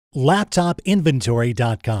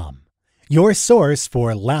LaptopInventory.com, your source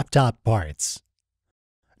for laptop parts.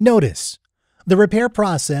 Notice, the repair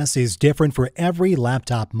process is different for every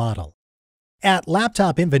laptop model. At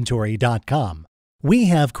LaptopInventory.com, we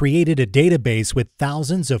have created a database with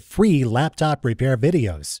thousands of free laptop repair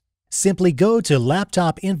videos. Simply go to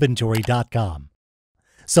LaptopInventory.com.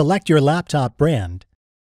 Select your laptop brand,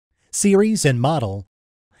 series and model,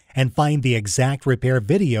 and find the exact repair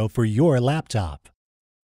video for your laptop.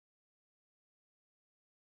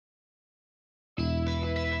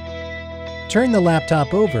 Turn the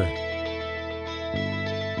laptop over.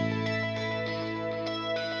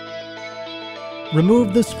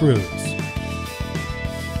 Remove the screws.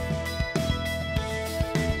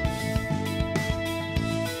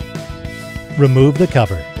 Remove the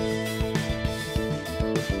cover.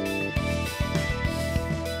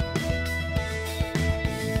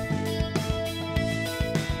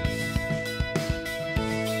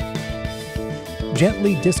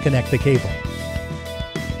 Gently disconnect the cable.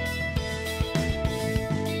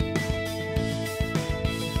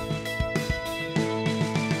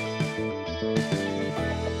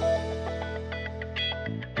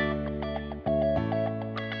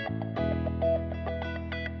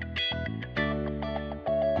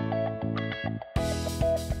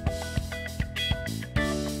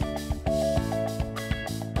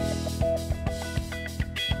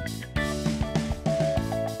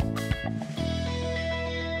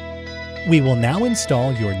 We will now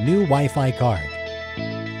install your new Wi-Fi card.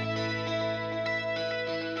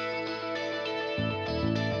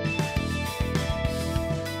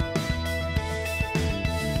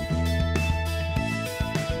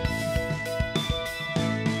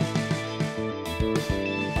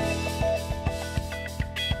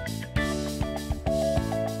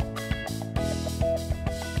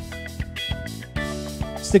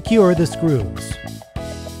 Secure the screws.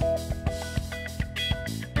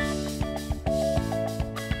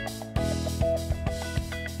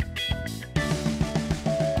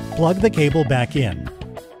 Plug the cable back in.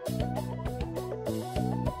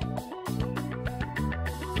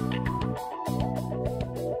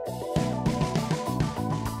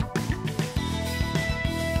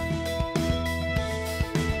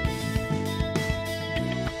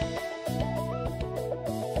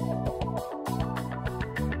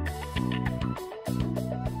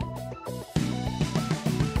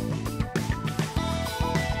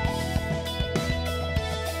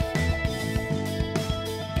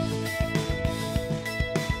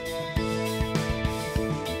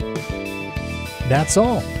 That's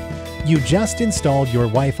all. You just installed your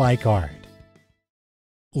Wi-Fi card.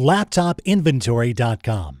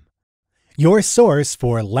 LaptopInventory.com, your source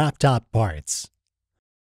for laptop parts.